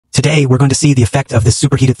Today, we're going to see the effect of this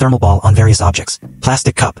superheated thermal ball on various objects.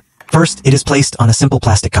 Plastic cup. First, it is placed on a simple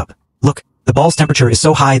plastic cup. Look, the ball's temperature is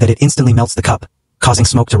so high that it instantly melts the cup, causing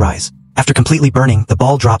smoke to rise. After completely burning, the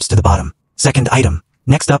ball drops to the bottom. Second item.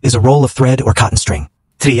 Next up is a roll of thread or cotton string.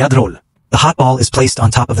 Thread roll. The hot ball is placed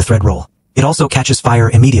on top of the thread roll. It also catches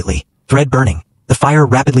fire immediately. Thread burning. The fire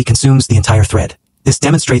rapidly consumes the entire thread. This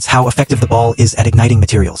demonstrates how effective the ball is at igniting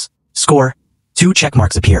materials. Score. 2 check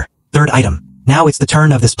marks appear. Third item. Now it's the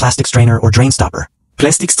turn of this plastic strainer or drain stopper.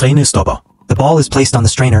 Plastic strainer stopper. The ball is placed on the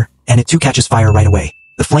strainer, and it too catches fire right away.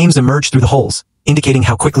 The flames emerge through the holes, indicating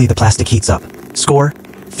how quickly the plastic heats up. Score.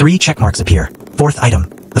 3 check marks appear. Fourth item.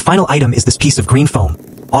 The final item is this piece of green foam,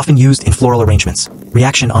 often used in floral arrangements.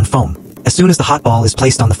 Reaction on foam. As soon as the hot ball is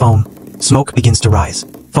placed on the foam, smoke begins to rise.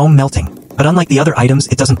 Foam melting. But unlike the other items,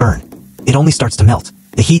 it doesn't burn. It only starts to melt.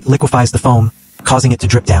 The heat liquefies the foam, causing it to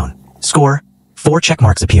drip down. Score. 4 check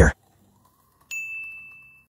marks appear.